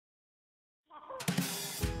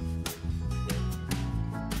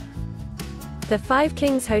The Five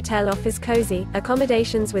Kings Hotel offers cozy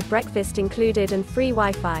accommodations with breakfast included and free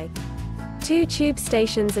Wi-Fi. 2 tube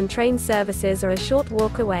stations and train services are a short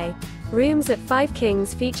walk away. Rooms at Five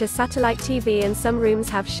Kings feature satellite TV and some rooms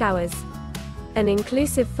have showers. An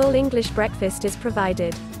inclusive full English breakfast is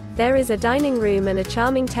provided. There is a dining room and a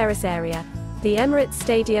charming terrace area. The Emirates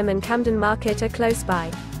Stadium and Camden Market are close by.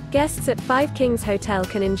 Guests at Five Kings Hotel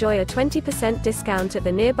can enjoy a 20% discount at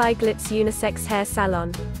the nearby Glitz Unisex Hair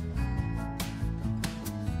Salon.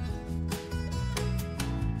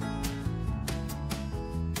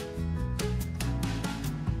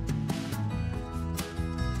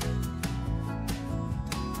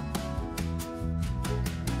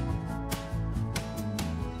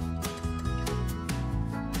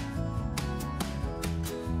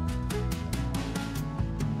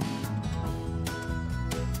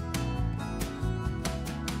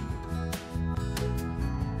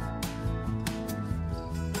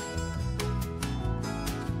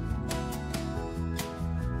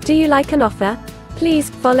 Do you like an offer? Please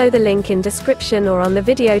follow the link in description or on the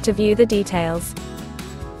video to view the details.